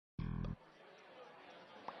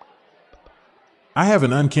I have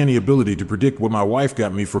an uncanny ability to predict what my wife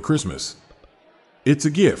got me for Christmas. It's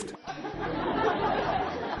a gift.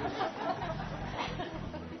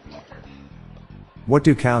 What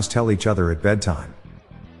do cows tell each other at bedtime?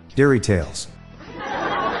 Dairy tales.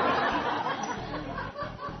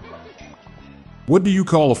 What do you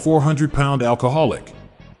call a 400-pound alcoholic?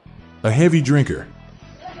 A heavy drinker.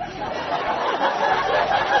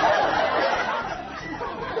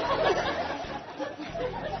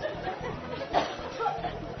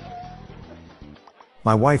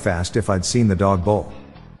 My wife asked if I'd seen the dog bowl.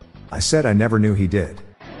 I said I never knew he did.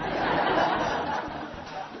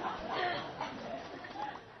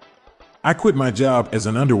 I quit my job as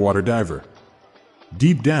an underwater diver.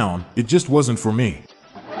 Deep down, it just wasn't for me.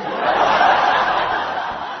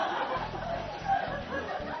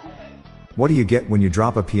 What do you get when you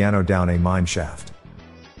drop a piano down a mine shaft?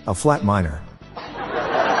 A flat minor.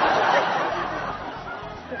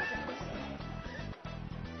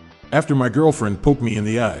 After my girlfriend poked me in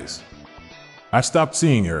the eyes, I stopped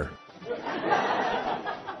seeing her.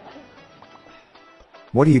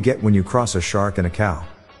 What do you get when you cross a shark and a cow?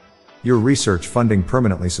 Your research funding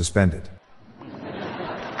permanently suspended.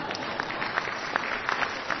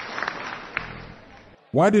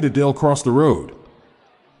 Why did Adele cross the road?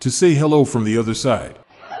 To say hello from the other side.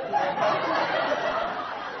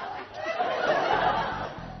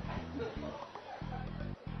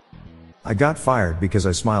 I got fired because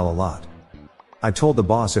I smile a lot. I told the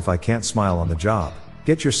boss if I can't smile on the job,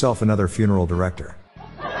 get yourself another funeral director.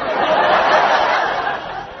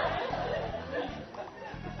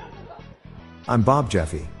 I'm Bob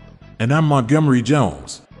Jeffy. And I'm Montgomery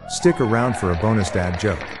Jones. Stick around for a bonus dad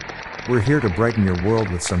joke. We're here to brighten your world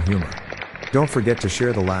with some humor. Don't forget to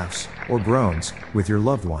share the laughs, or groans, with your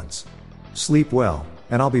loved ones. Sleep well,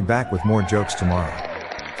 and I'll be back with more jokes tomorrow.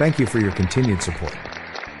 Thank you for your continued support.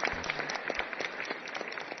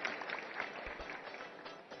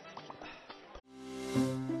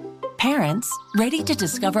 Parents, ready to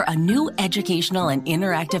discover a new educational and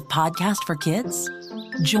interactive podcast for kids?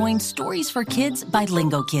 Join Stories for Kids by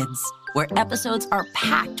Lingo Kids, where episodes are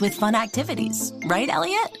packed with fun activities. Right,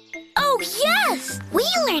 Elliot? Oh, yes! We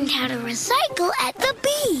learned how to recycle at the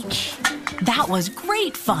beach. That was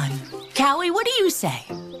great fun. Callie, what do you say?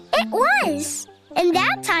 It was. And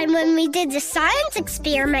that time when we did the science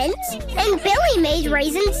experiments, and Billy made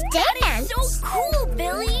raisins dance. So cool,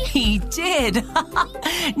 Billy. He did.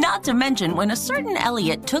 Not to mention when a certain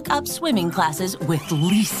Elliot took up swimming classes with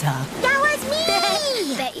Lisa. That was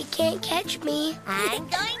me! Bet you can't catch me. I'm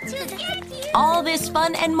going to get you. All this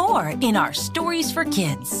fun and more in our Stories for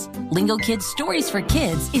Kids. Lingo Kids Stories for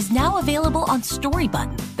Kids is now available on Story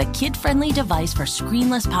Button, the kid-friendly device for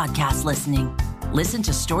screenless podcast listening. Listen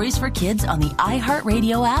to Stories for Kids on the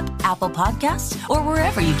iHeartRadio app, Apple Podcasts, or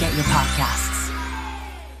wherever you get your podcasts.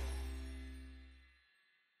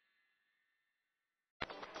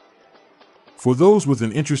 For those with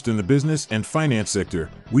an interest in the business and finance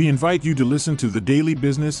sector, we invite you to listen to the Daily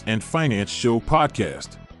Business and Finance Show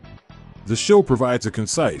podcast. The show provides a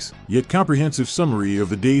concise, yet comprehensive summary of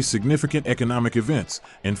the day's significant economic events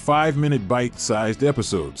in 5-minute bite-sized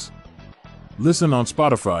episodes. Listen on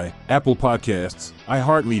Spotify, Apple Podcasts,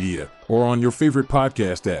 iHeartMedia, or on your favorite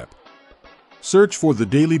podcast app. Search for the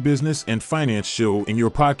Daily Business and Finance Show in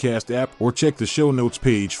your podcast app or check the show notes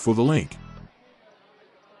page for the link.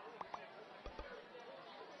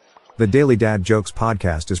 The Daily Dad Jokes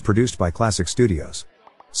podcast is produced by Classic Studios.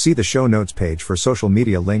 See the show notes page for social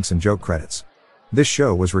media links and joke credits. This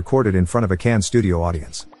show was recorded in front of a Cannes studio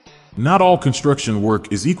audience. Not all construction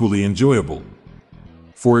work is equally enjoyable.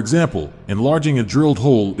 For example, enlarging a drilled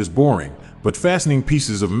hole is boring, but fastening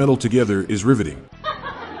pieces of metal together is riveting.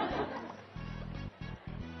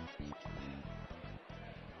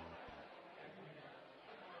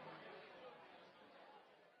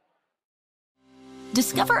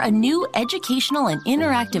 Discover a new educational and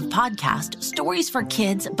interactive podcast, Stories for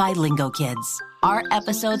Kids by Lingo Kids. Our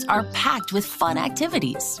episodes are packed with fun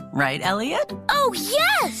activities. Right, Elliot? Oh,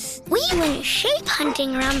 yes! We went shape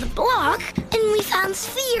hunting around the block, and we found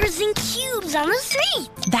spheres and cubes on the street.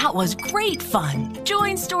 That was great fun.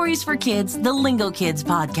 Join Stories for Kids, the Lingo Kids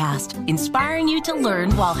podcast, inspiring you to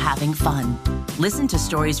learn while having fun. Listen to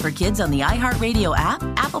Stories for Kids on the iHeartRadio app,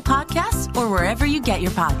 Apple Podcasts, or wherever you get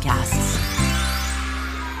your podcasts.